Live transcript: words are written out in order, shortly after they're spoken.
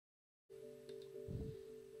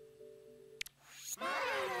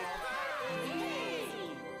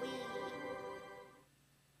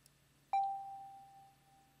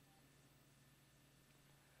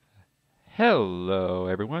Hello,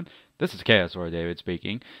 everyone. This is Chaos David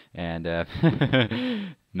speaking, and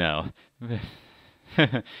no.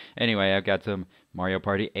 Anyway, I've got some Mario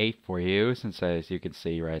Party 8 for you, since as you can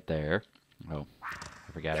see right there. Oh,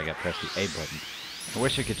 I forgot I got to press the A button. I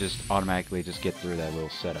wish I could just automatically just get through that little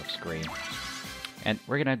setup screen. And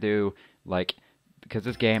we're gonna do like, because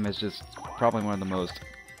this game is just probably one of the most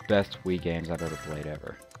best Wii games I've ever played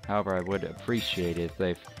ever. However, I would appreciate it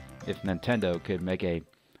if Nintendo could make a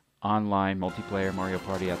online multiplayer Mario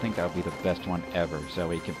Party. I think that would be the best one ever,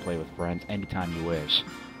 so you can play with friends anytime you wish.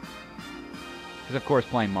 Because of course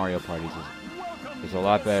playing Mario parties is a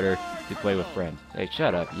lot better to play with friends. Hey,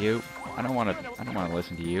 shut up, you. I don't want to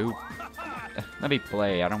listen to you. Let me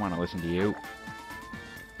play. I don't want to listen to you.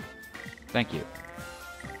 Thank you.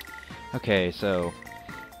 Okay, so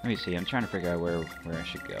let me see. I'm trying to figure out where I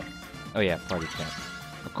should go. Oh yeah, Party 10.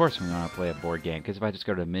 Of course we want to play a board game, because if I just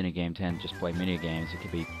go to minigame 10 just play minigames, it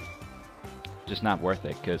could be just not worth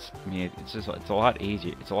it, because I mean it's a lot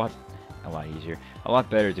easier. It's a lot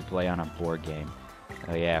better to play on a board game.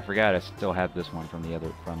 Oh yeah, I forgot I still have this one from the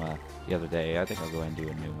other day. I think I'll go ahead and do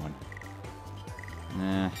a new one.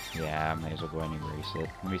 Yeah, I may as well go ahead and erase it.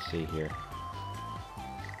 Let me see here.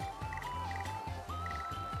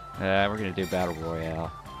 We're gonna do Battle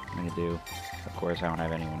Royale. I'm gonna do. Of course, I don't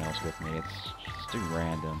have anyone else with me. It's just too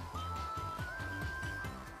random.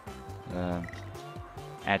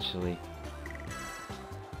 Actually.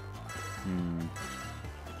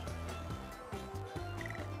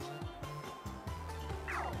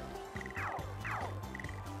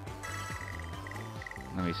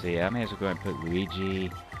 Let me see. I may as well go ahead and put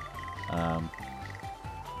Luigi,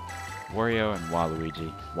 Wario, and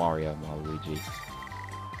Waluigi. Wario and Waluigi.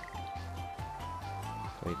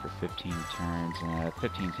 Play for 15 turns.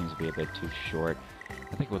 15 seems to be a bit too short.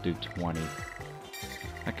 I think we'll do 20.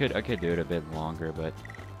 I could do it a bit longer, but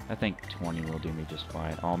I think 20 will do me just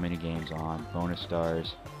fine. All minigames on. Bonus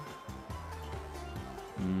stars.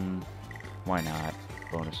 Why not?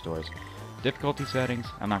 Bonus stars. Difficulty settings,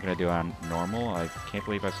 I'm not going to do it on normal. I can't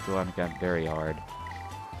believe I still haven't gotten very hard.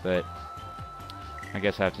 But I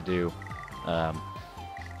guess I have to do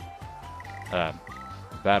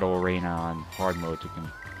Battle Arena on hard mode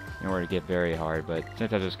in order to get very hard. But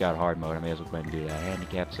since I just got hard mode, I may as well go ahead and do that.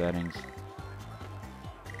 Handicap settings.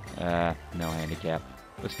 No handicap.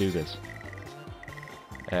 Let's do this.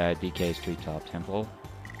 DK's Treetop Temple.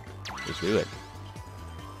 Let's do it.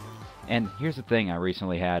 And here's the thing I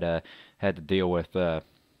recently had to deal with the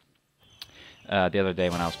other day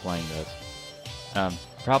when I was playing this.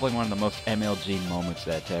 Probably one of the most MLG moments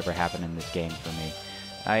that ever happened in this game for me.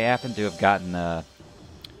 I happen to have gotten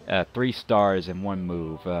 3 stars in one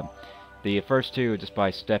move. The first 2 just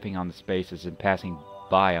by stepping on the spaces and passing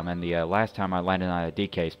by them, and the last time I landed on a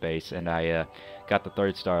DK space and I got the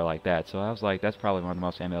 3rd star like that. So I was like, that's probably one of the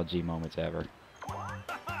most MLG moments ever.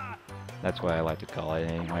 That's what I like to call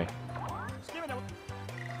it anyway.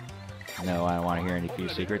 No, I don't want to hear any few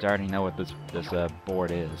secrets. I already know what this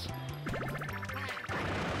board is.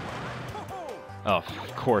 Oh,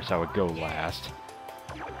 of course I would go last.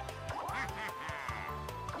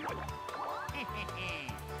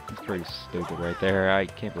 It's pretty stupid right there. I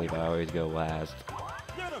can't believe I always go last.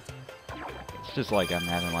 It's just like I'm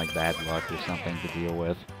having like bad luck or something to deal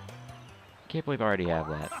with. Can't believe I already have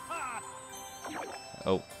that.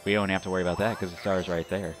 Oh, we don't have to worry about that because the star's right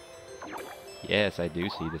there. Yes, I do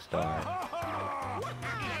see the star.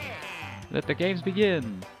 Let the games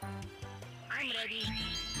begin!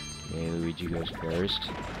 Okay, Luigi goes first.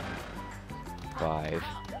 5.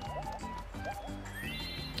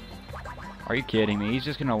 Are you kidding me? He's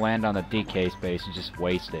just gonna land on the DK space and just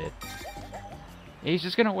waste it. He's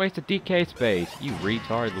just gonna waste a DK space. You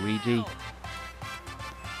retard, Luigi.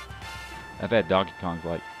 I bet Donkey Kong's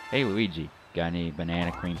like, hey Luigi, got any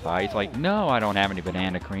banana cream pie? He's like, no, I don't have any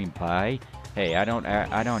banana cream pie. Hey, I don't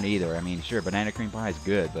either. I mean, sure, banana cream pie is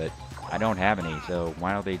good, but I don't have any, so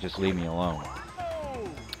why don't they just leave me alone?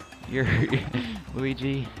 You're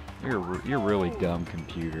Luigi, you're really dumb,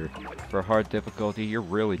 computer. For hard difficulty, you're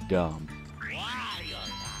really dumb.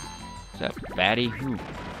 Is that Batty? Ooh.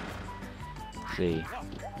 Let's see.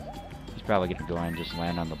 He's probably gonna go ahead and just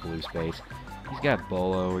land on the blue space. He's got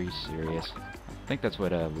Bolo. Are you serious? I think that's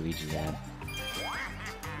what Luigi had.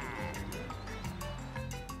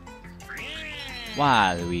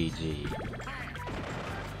 Why, Luigi?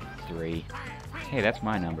 3. Hey, that's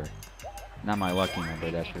my number. Not my lucky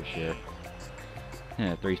number, that's for sure.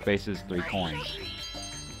 Yeah, 3 spaces, 3 coins.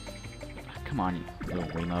 Come on, you little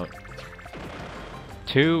remote.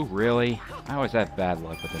 2? Really? I always have bad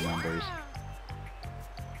luck with the numbers.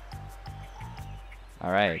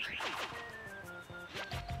 Alright.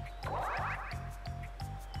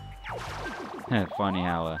 Funny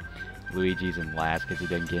how Luigi's in last because he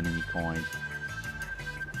didn't get any coins.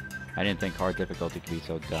 I didn't think hard difficulty could be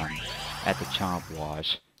so dumb. At the chomp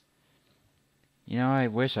wash. You know, I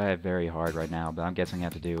wish I had very hard right now, but I'm guessing I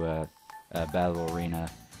have to do a battle arena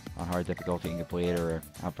on hard difficulty and complete it, or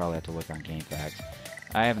I'll probably have to look on Game Facts.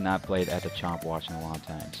 I have not played at the chomp wash in a long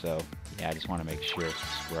time, so yeah, I just want to make sure.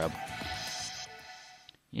 Scrub.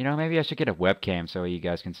 You know, maybe I should get a webcam so you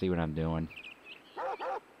guys can see what I'm doing.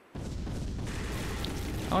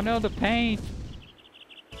 Oh no, the paint!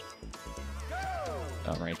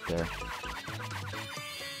 Oh, right there.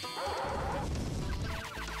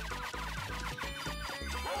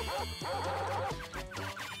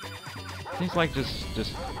 Seems like just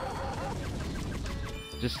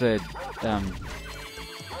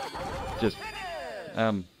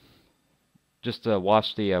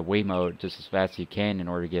watch the Wiimote just as fast as you can in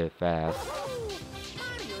order to get it fast.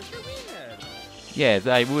 Yes,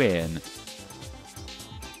 I win.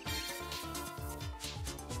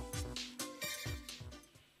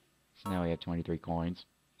 So now we have 23 coins.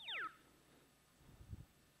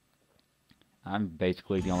 I'm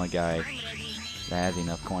basically the only guy that has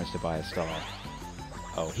enough coins to buy a star.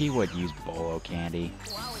 Oh, he would use bolo candy.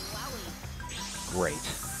 Great.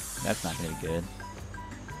 That's not gonna be good.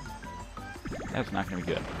 That's not gonna be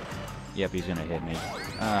good. Yep, he's gonna hit me.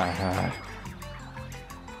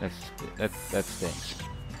 That stinks.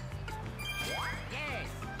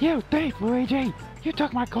 You thief, Luigi! You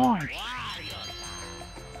took my coins!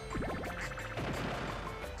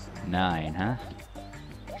 9, huh?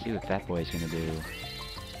 See what that boy's gonna do.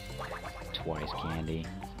 Twice candy.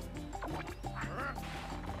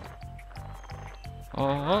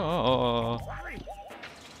 Oh.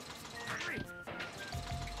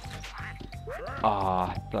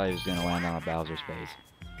 Ah, thought he was gonna land on a Bowser's face.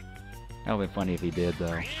 That would've been funny if he did,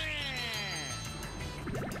 though.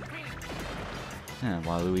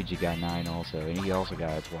 While Luigi got 9 also, and he also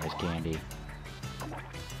got a twice candy.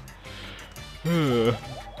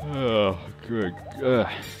 Oh, good.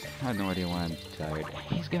 I have no idea why I'm tired.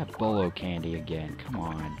 He's got bolo candy again. Come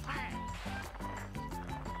on.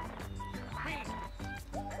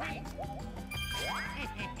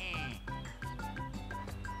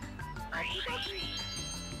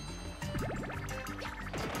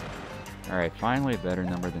 Alright, finally a better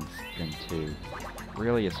number than 2.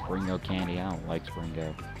 Really, a Springo candy? I don't like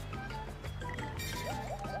Springo.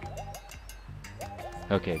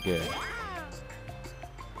 Okay, good.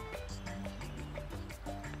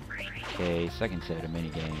 Okay, second set of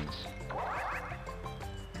minigames.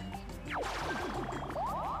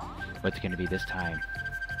 What's it gonna be this time?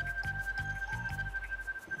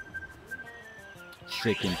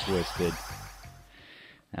 Sick and twisted.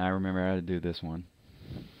 Now I remember how to do this one.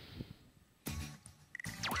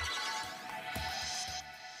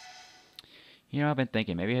 You know, I've been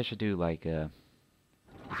thinking maybe I should do like if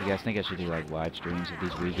you guys think I should do like live streams of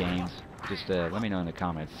these Wii games, just let me know in the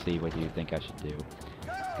comments, see what you think I should do.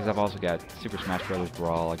 Because I've also got Super Smash Bros.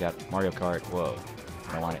 Brawl, I got Mario Kart, whoa,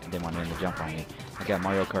 I didn't want him to jump on me. I got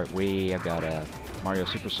Mario Kart Wii, I've got Mario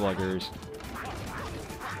Super Sluggers.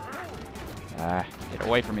 Get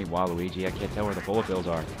away from me, Waluigi, I can't tell where the bullet bills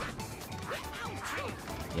are.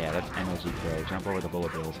 Yeah, that's MLG Pro, jump over the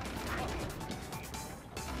bullet bills.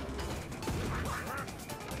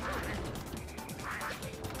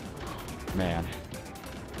 Man.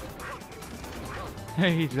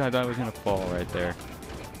 I thought I was gonna fall right there.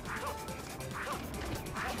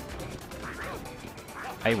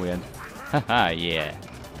 I win. Haha, yeah.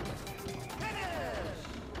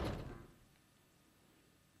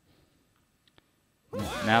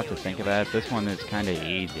 Now to think about it, this one is kind of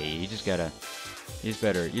easy. You just gotta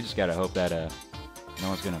hope that no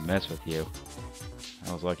one's gonna mess with you.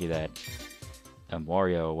 I was lucky that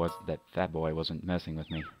that fat boy wasn't messing with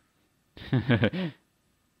me. What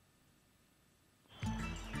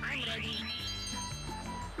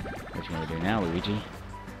you gonna do now, Luigi?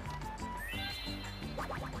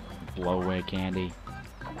 Blow away candy.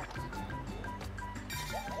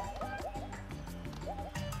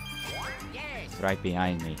 Right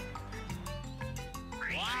behind me.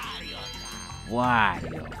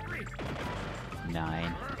 Wario.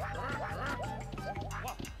 9.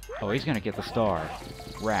 Oh, he's gonna get the star.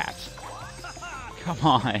 Rats. Come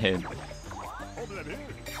on.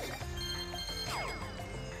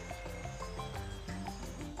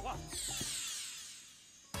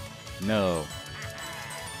 No.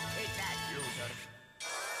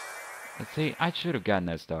 Let's see, I should have gotten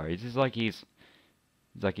that star. It's just like I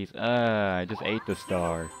just ate the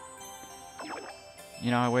star. You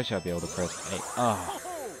know, I wish I'd be able to press A. Oh.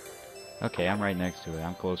 Okay, I'm right next to it.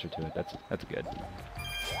 I'm closer to it. That's good.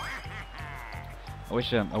 I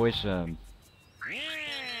wish I'll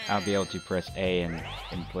be able to press A in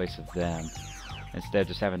place of them instead of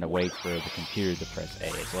just having to wait for the computer to press A.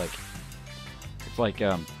 It's like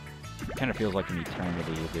kind of feels like an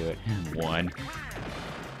eternity to do it. One.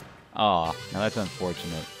 Aw, now that's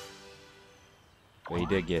unfortunate. But he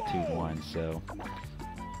did get 2 1s, so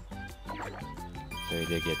he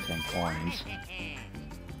did get 10 coins.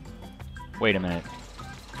 Wait a minute.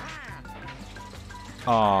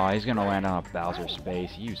 Aw, he's gonna land on a Bowser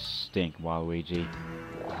space. You stink, Waluigi.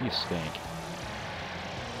 You stink.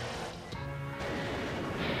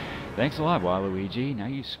 Thanks a lot, Waluigi. Now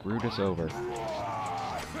you screwed us over.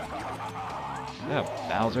 Shut up,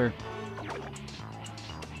 Bowser.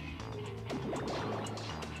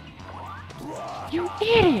 You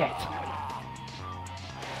idiot!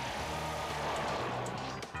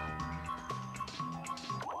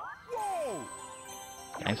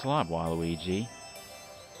 Thanks a lot, Waluigi.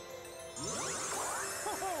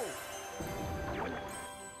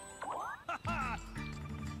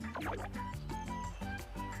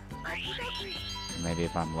 Maybe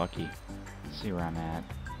if I'm lucky. Let's see where I'm at.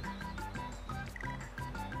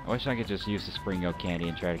 I wish I could just use the Springo candy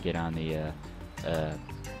and try to get on the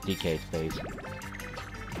DK space.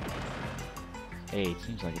 8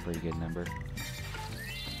 seems like a pretty good number.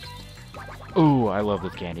 Ooh, I love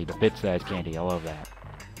this candy. The bit-sized candy. I love that.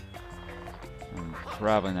 I'm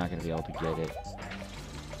probably not going to be able to get it.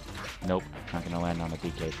 Nope. Not going to land on the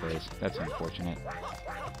DK space. That's unfortunate.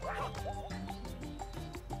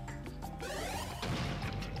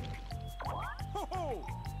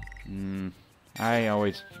 I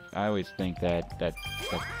always think that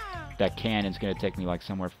cannon's gonna take me like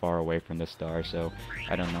somewhere far away from the star, so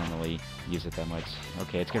I don't normally use it that much.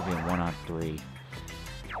 Okay, it's gonna be a 1-on-3.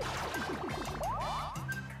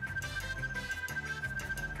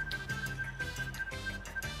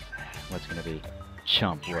 What's gonna be?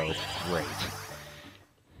 Chump rope. Great.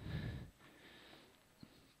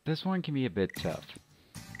 This one can be a bit tough.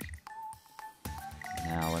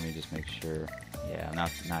 Now let me just make sure. Yeah, not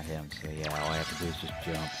him. So yeah, all I have to do is just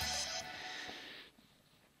jump.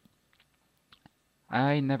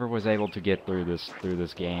 I never was able to get through this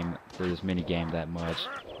mini game that much.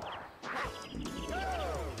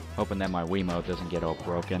 Hoping that my Wiimote doesn't get all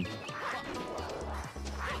broken.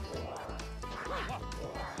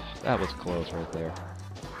 That was close right there.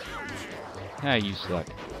 Ah, you suck.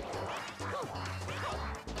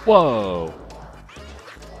 Whoa!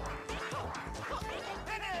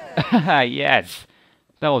 Yes!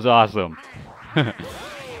 That was awesome.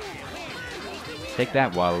 Take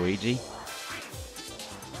that, Waluigi.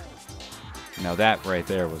 Now that right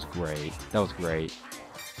there was great. That was great.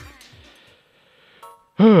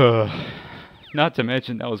 Not to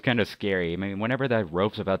mention, that was kind of scary. I mean, whenever that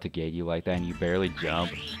rope's about to get you like that and you barely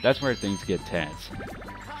jump, that's where things get tense.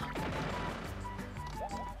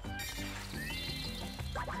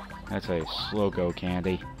 That's a slow go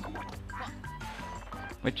candy.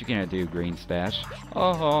 What you gonna do, Green Stash?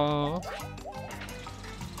 Oh!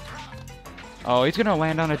 Oh, he's gonna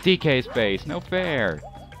land on a DK space. No fair.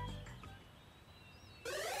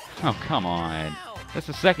 Oh, come on. That's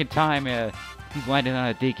the second time he's landed on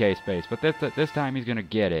a DK space, but this time he's gonna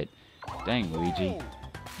get it. Dang, Luigi.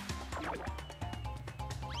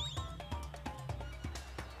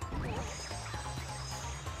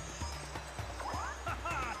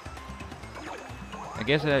 I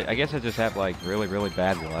guess I just have like really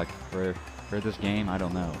bad luck for this game. I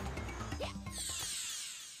don't know.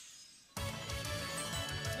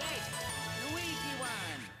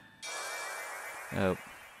 Oh,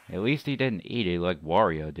 at least he didn't eat it like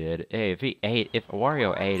Wario did. Hey, if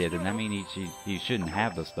Wario ate it, then that means he shouldn't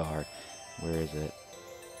have the star. Where is it?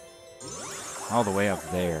 All the way up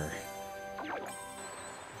there.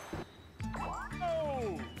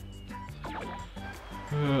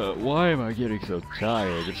 Why am I getting so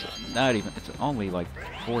tired? It's only like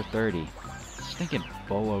 4:30. Stinking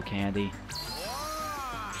bolo candy.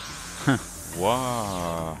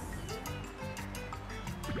 Wow.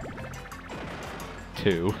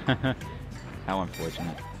 2. How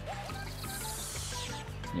unfortunate.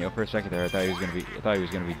 You know, for a second there, I thought he was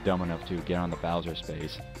gonna be dumb enough to get on the Bowser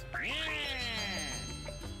space.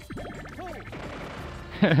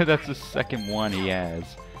 That's the second one he has.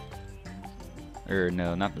 Or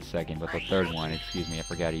no, not the second, but the third one. Excuse me, I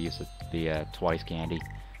forgot to use the twice candy.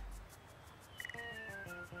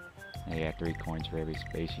 Yeah, 3 coins for every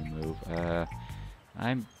space you move.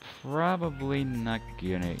 I'm probably not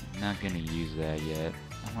gonna use that yet.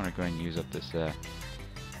 I want to go ahead and use up this.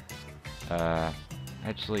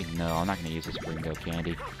 Actually, no, I'm not gonna use this Springo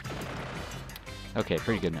candy. Okay,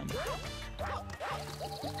 pretty good number.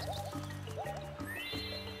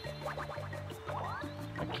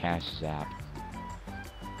 cash zap.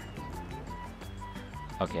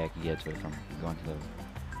 Okay, I can get to it from going to the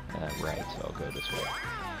right, so I'll go this way.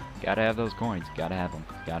 Gotta have those coins. Gotta have them.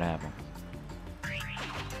 Gotta have them.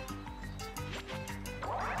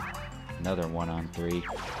 Another 1-on-3.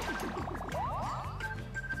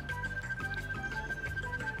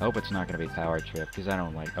 I hope it's not gonna be power trip, because I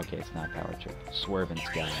don't like... Okay, it's not power trip. Swerving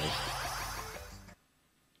skies.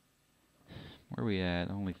 Where are we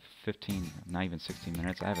at? Only 15, not even 16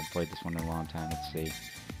 minutes. I haven't played this one in a long time. Let's see.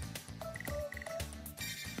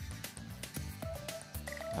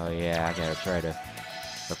 Oh yeah, I gotta try to...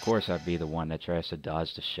 Of course I'd be the one that tries to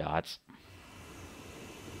dodge the shots.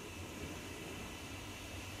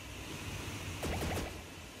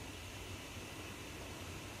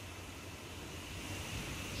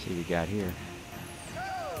 Let's see what we got here.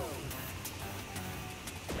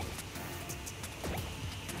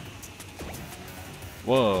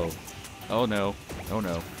 Whoa. Oh no. Oh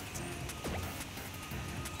no.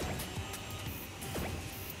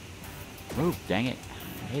 Move, dang it.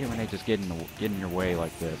 I hate it when they just get in your way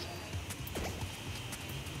like this.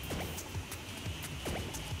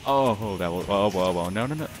 Oh, that was... Oh, whoa, whoa. No,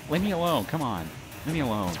 no, no. Leave me alone. Come on. Leave me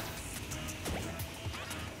alone.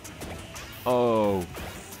 Oh.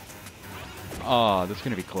 Oh, this is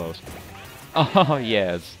going to be close. Oh,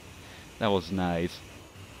 yes. That was nice.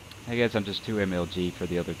 I guess I'm just too MLG for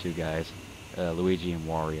the other two guys. Luigi and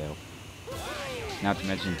Wario. Not to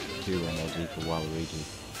mention 2 MLG for Waluigi.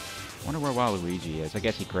 Wonder where Waluigi is. I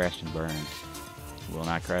guess he crashed and burned. Well,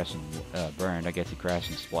 not crashed and burned. I guess he crashed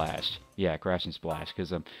and splashed. Yeah, crashed and splashed.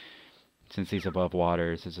 Because since he's above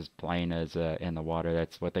water, since his plane is in the water,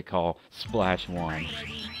 that's what they call Splash 1.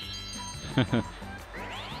 The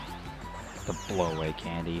blow-away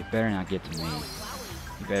candy. You better not get to me.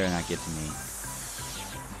 You better not get to me.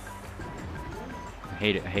 I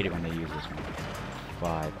hate it when they use this one.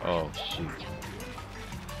 5. Oh, shoot.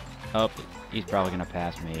 Oh, he's probably going to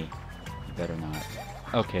pass me. You better not.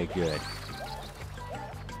 Okay, good.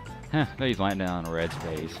 Huh, he's landing on a red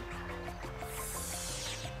space.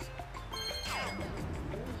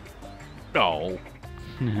 No.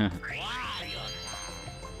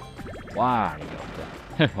 Why?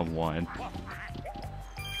 1.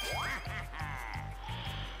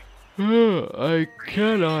 I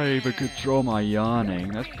cannot even control my yawning.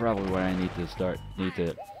 That's probably what I need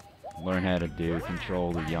to learn how to do.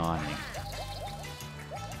 Control the yawning.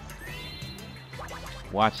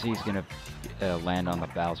 Watch, he's gonna land on the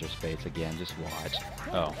Bowser space again. Just watch.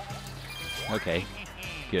 Oh. Okay.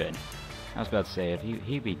 Good. I was about to say, if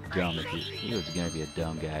he'd be dumb if he was gonna be a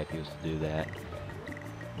dumb guy if he was to do that.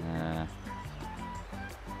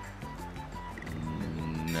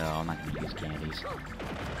 No, I'm not gonna use candies.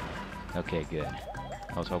 Okay, good.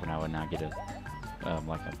 I was hoping I would not get like a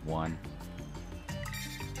 1.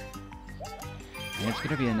 And it's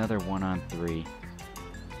gonna be another 1-on-3.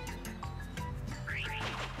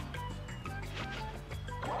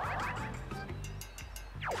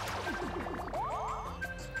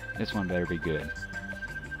 This one better be good.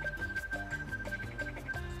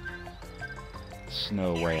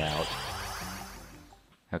 Snow way out.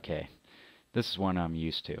 Okay. This is one I'm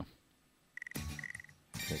used to.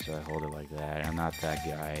 Okay, so I hold it like that. I'm not that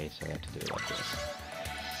guy, so I have to do it like this.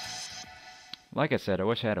 Like I said, I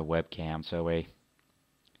wish I had a webcam, so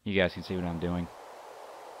you guys can see what I'm doing.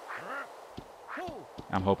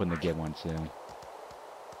 I'm hoping to get one soon.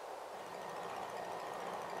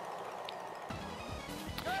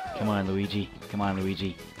 Come on, Luigi. Come on,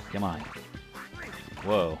 Luigi. Come on.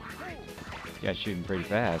 Whoa. You guys shooting pretty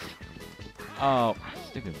fast. Oh,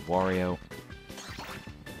 stupid Wario.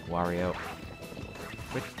 Wario.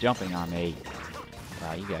 Quit jumping on me.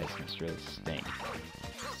 Wow, you guys must really stink.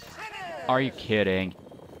 Are you kidding?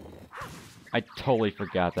 I totally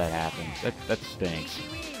forgot that happened. That stinks.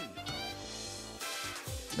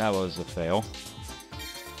 That was a fail.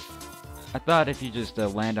 I thought if you just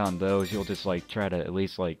land on those, you'll just like try to at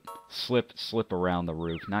least like slip around the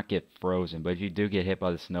roof, not get frozen. But if you do get hit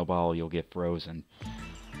by the snowball, you'll get frozen.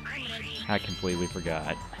 I completely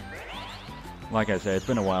forgot. Like I said, it's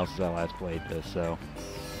been a while since I last played this, so.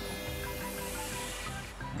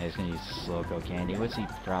 Yeah, he's gonna use Slowco Candy. Oh yeah,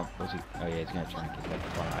 he's gonna try and get that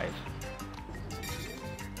 5.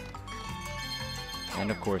 And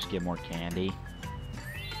of course, get more candy.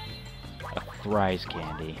 A Thrice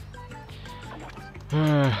Candy.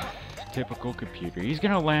 Typical computer. He's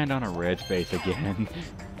gonna land on a red space again.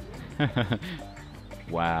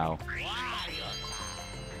 Wow.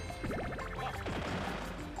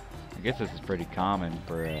 I guess this is pretty common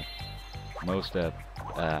for most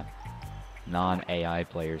non-AI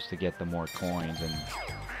players to get the more coins and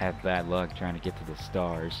have bad luck trying to get to the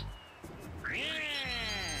stars.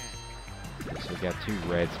 So we got 2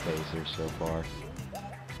 red spacers so far.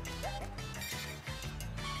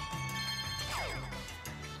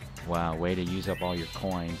 Wow, way to use up all your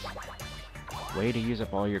coins. Way to use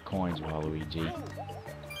up all your coins, Waluigi.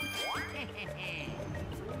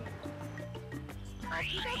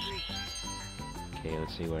 Okay,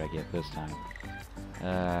 let's see what I get this time.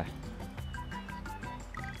 I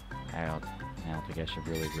don't think I should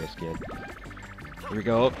really risk it. Here we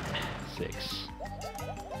go. 6.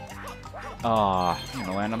 Ah, I'm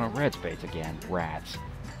gonna land on a red space again. Rats.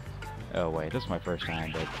 Oh wait, this is my first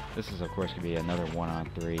time, but this is of course gonna be another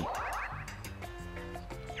 1-on-3.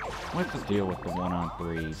 What's the deal with the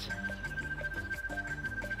 1-on-3s?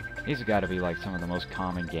 These have got to be like some of the most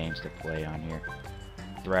common games to play on here.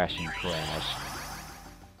 Thrash and Crash.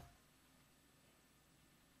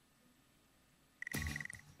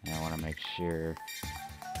 And I want to make sure.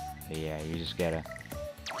 But yeah, you just gotta.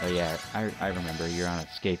 Oh yeah, I remember. You're on a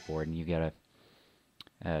skateboard and you gotta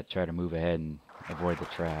try to move ahead and avoid the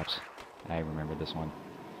traps. I remember this one.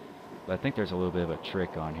 But I think there's a little bit of a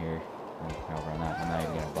trick on here. However, I'm not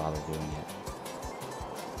even gonna bother doing it.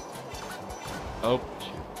 Oh,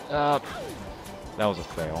 that was a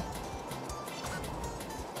fail.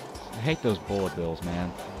 I hate those bullet bills,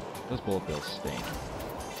 man. Those bullet bills stink.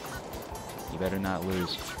 You better not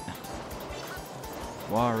lose.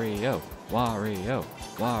 Wario, Wario,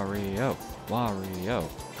 Wario, Wario.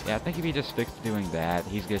 Yeah, I think if he just sticks to doing that,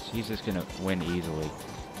 he's just gonna win easily.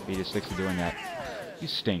 If he just sticks to doing that, you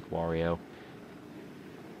stink, Wario.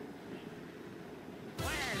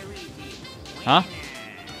 Huh?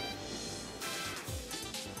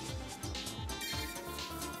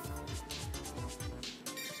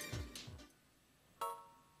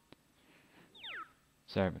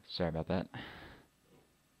 Sorry about that.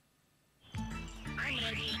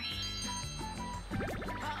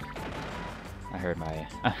 I heard my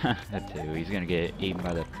that too. He's gonna get eaten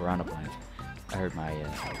by the piranha plants. I heard my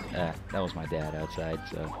that was my dad outside,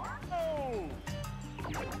 so.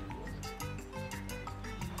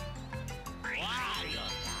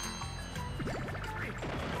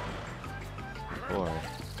 Boy.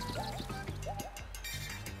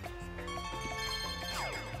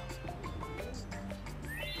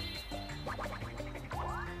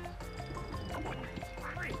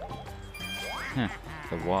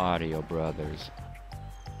 The Wario brothers.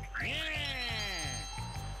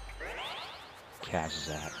 Catches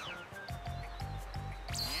that.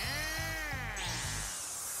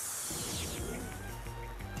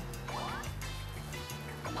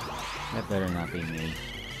 That better not be me.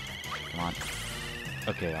 Come on.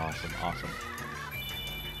 Okay, awesome, awesome.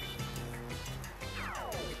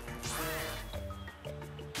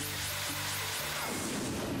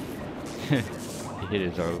 He hit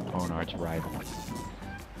his own arch rival.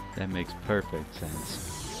 That makes perfect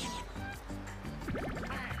sense.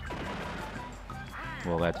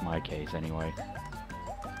 Well, that's my case anyway.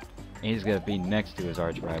 He's gonna be next to his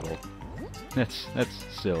arch rival. That's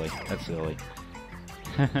silly. That's silly.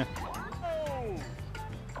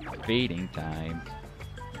 Feeding time.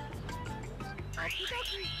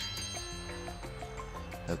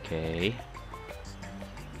 Okay.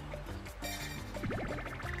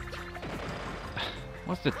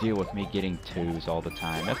 What's the deal with me getting 2s all the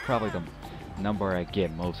time? That's probably the number I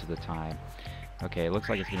get most of the time. Okay, it looks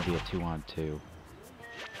like it's gonna be a 2-on-2.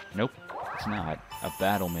 Nope, it's not. A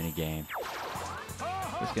battle minigame.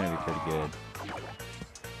 It's gonna be pretty good.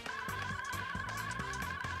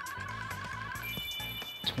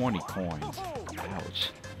 $20 coins.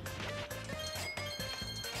 Ouch.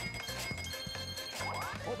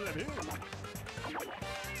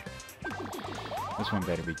 This one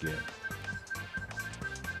better be good.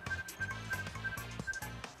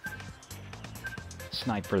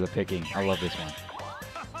 Snipe for the picking. I love this one.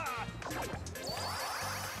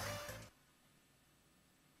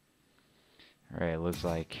 Alright, looks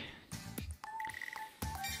like...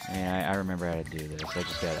 I mean, I remember how to do this. I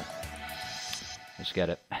just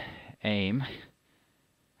gotta aim.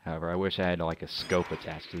 However, I wish I had like a scope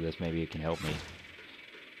attached to this. Maybe it can help me.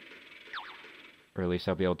 Or at least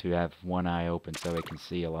I'll be able to have one eye open so I can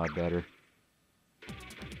see a lot better.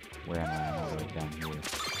 Where am I? I'm all the way down here.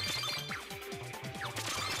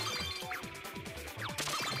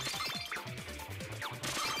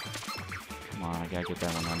 Come on, I gotta get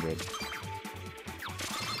that 100.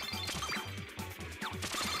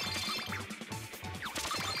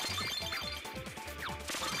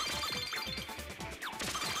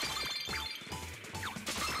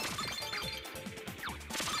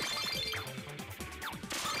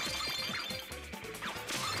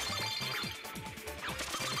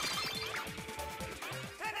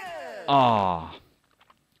 Oh,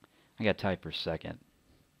 I got tied for second.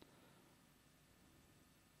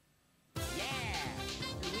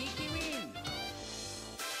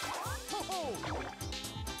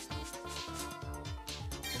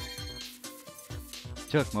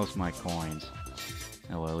 Took most of my coins.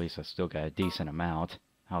 Oh, well, at least I still got a decent amount.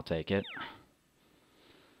 I'll take it.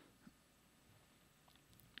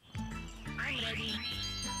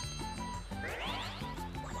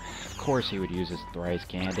 Of course he would use his thrice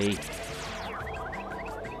candy.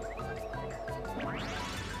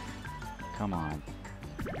 Come on.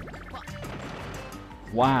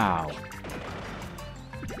 Wow.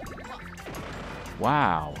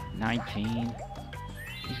 Wow. 19.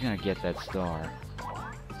 He's gonna get that star.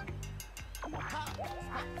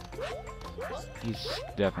 He's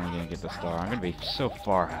definitely gonna get the star. I'm gonna be so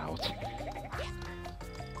far out.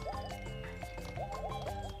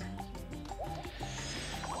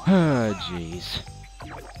 Oh, jeez.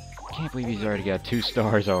 Can't believe he's already got 2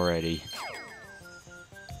 stars already.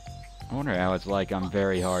 I wonder how it's like on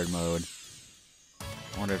very hard mode.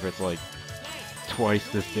 I wonder if it's like twice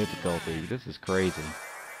this difficulty. This is crazy.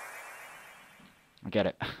 I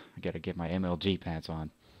gotta get my MLG pants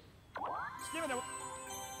on.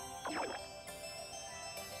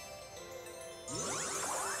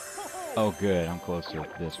 Oh good, I'm close to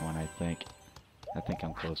this one, I think. I think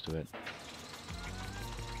I'm close to it.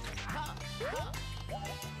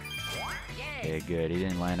 Okay, good. He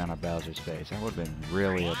didn't land on a Bowser's face. I would have been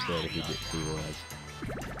really upset if he was.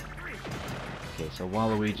 Okay, so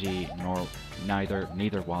Waluigi, neither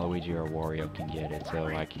Waluigi or Wario can get it, so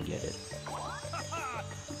I can get it.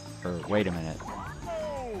 Or, wait a minute.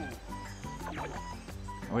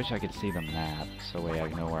 I wish I could see the map, so way I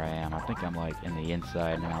know where I am. I think I'm like in the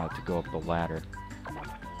inside, and I have to go up the ladder.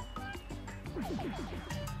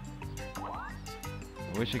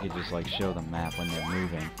 I wish I could just like show the map when they're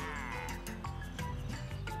moving.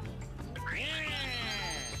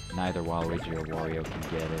 Neither Waluigi or Wario can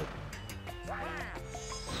get it.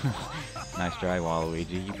 Nice try,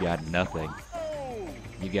 Waluigi. You got nothing.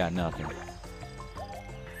 You got nothing.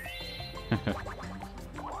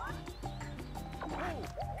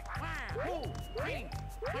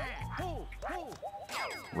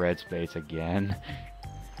 Red space again.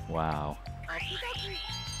 Wow.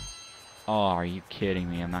 Oh, are you kidding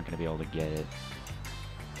me? I'm not going to be able to get it.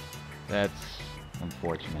 That's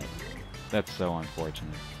unfortunate. That's so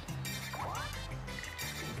unfortunate.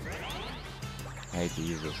 I hate to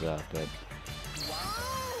use this up, but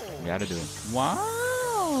gotta do it.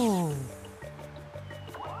 Wow!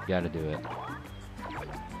 Gotta do it.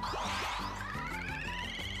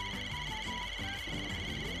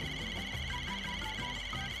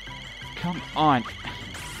 Come on!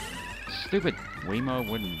 Stupid Wiimote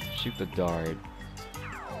wouldn't shoot the dart.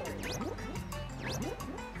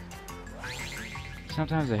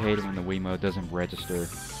 Sometimes I hate it when the Wiimote doesn't register.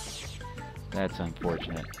 That's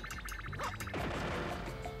unfortunate.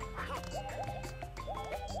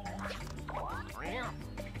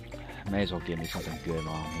 May as well give me something good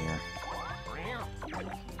while I'm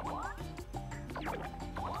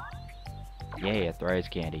here. Yeah, thrice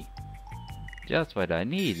candy. Just what I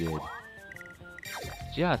needed.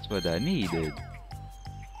 Just what I needed.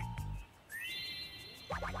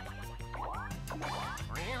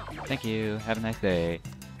 Thank you. Have a nice day.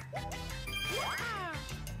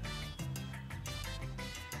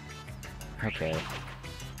 Okay.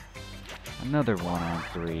 Another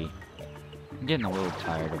 1-on-3. I'm getting a little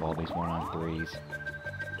tired of all these 1-on-3s.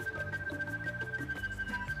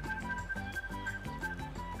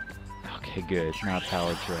 Okay, good. It's not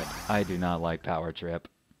Power Trip. I do not like Power Trip.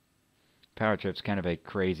 Power Trip's kind of a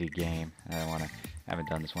crazy game. I haven't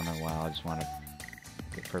done this one in a while. I just want to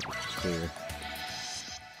get perfectly clear.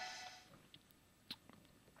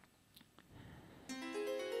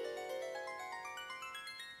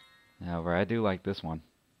 However, I do like this one.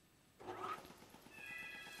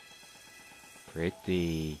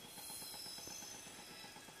 Pretty.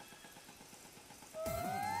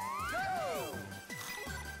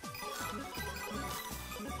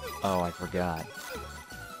 Oh, I forgot.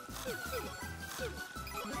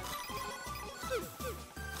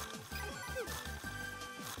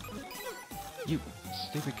 You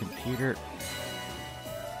stupid computer.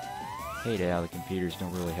 Hate how the computers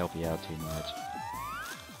don't really help you out too much.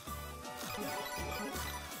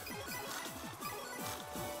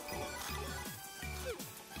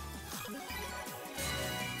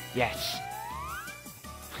 Yes!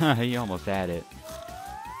 He almost had it.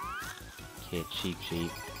 Kid,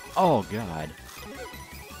 cheap. Oh, God.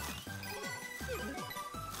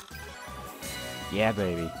 Yeah,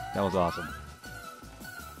 baby. That was awesome.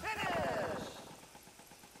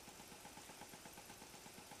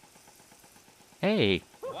 Hey,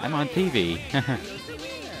 I'm on TV.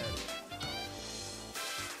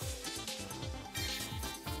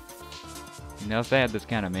 You know, if they had this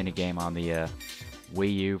kind of mini game on the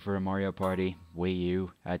Wii U for a Mario Party, Wii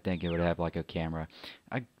U, I think it would have like a camera.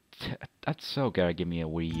 I, that's so gotta give me a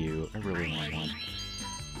Wii U. I really want one.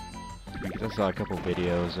 Because I saw a couple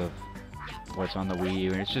videos of what's on the Wii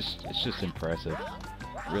U, and it's just impressive.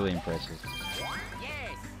 Really impressive.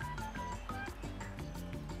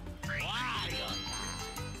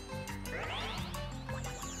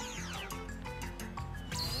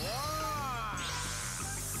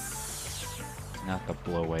 Not the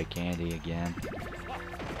blow away candy again.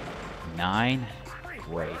 9?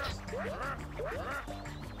 Great.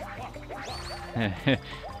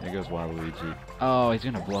 There goes Waluigi. Oh, he's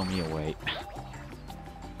gonna blow me away.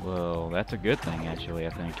 Well, that's a good thing, actually, I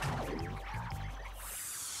think.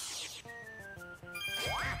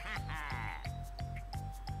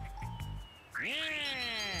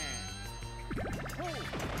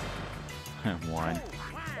 One.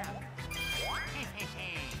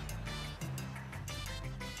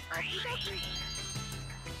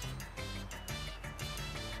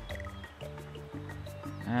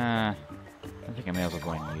 I think I may as well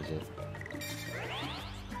go ahead and use it.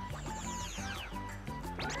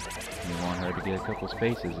 You want her to get a couple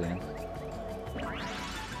spaces in.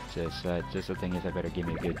 Just the thing is, I better give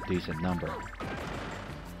me a good, decent number.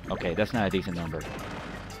 Okay, that's not a decent number.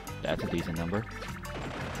 That's a decent number.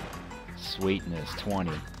 Sweetness,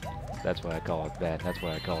 20. That's why I call it that. That's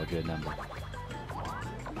why I call it a good number.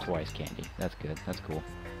 Twice candy. That's good. That's cool.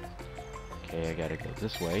 Okay, I gotta go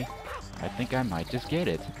this way. I think I might just get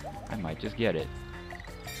it. I might just get it.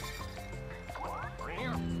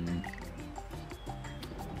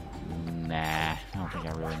 Nah, I don't think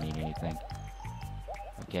I really need anything.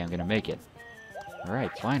 Okay, I'm gonna make it.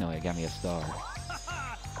 Alright, finally, it got me a star.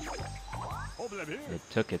 It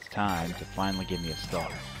took its time to finally give me a star.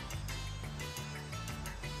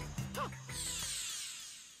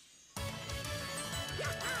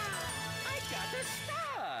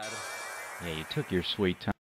 Yeah, you took your sweet time.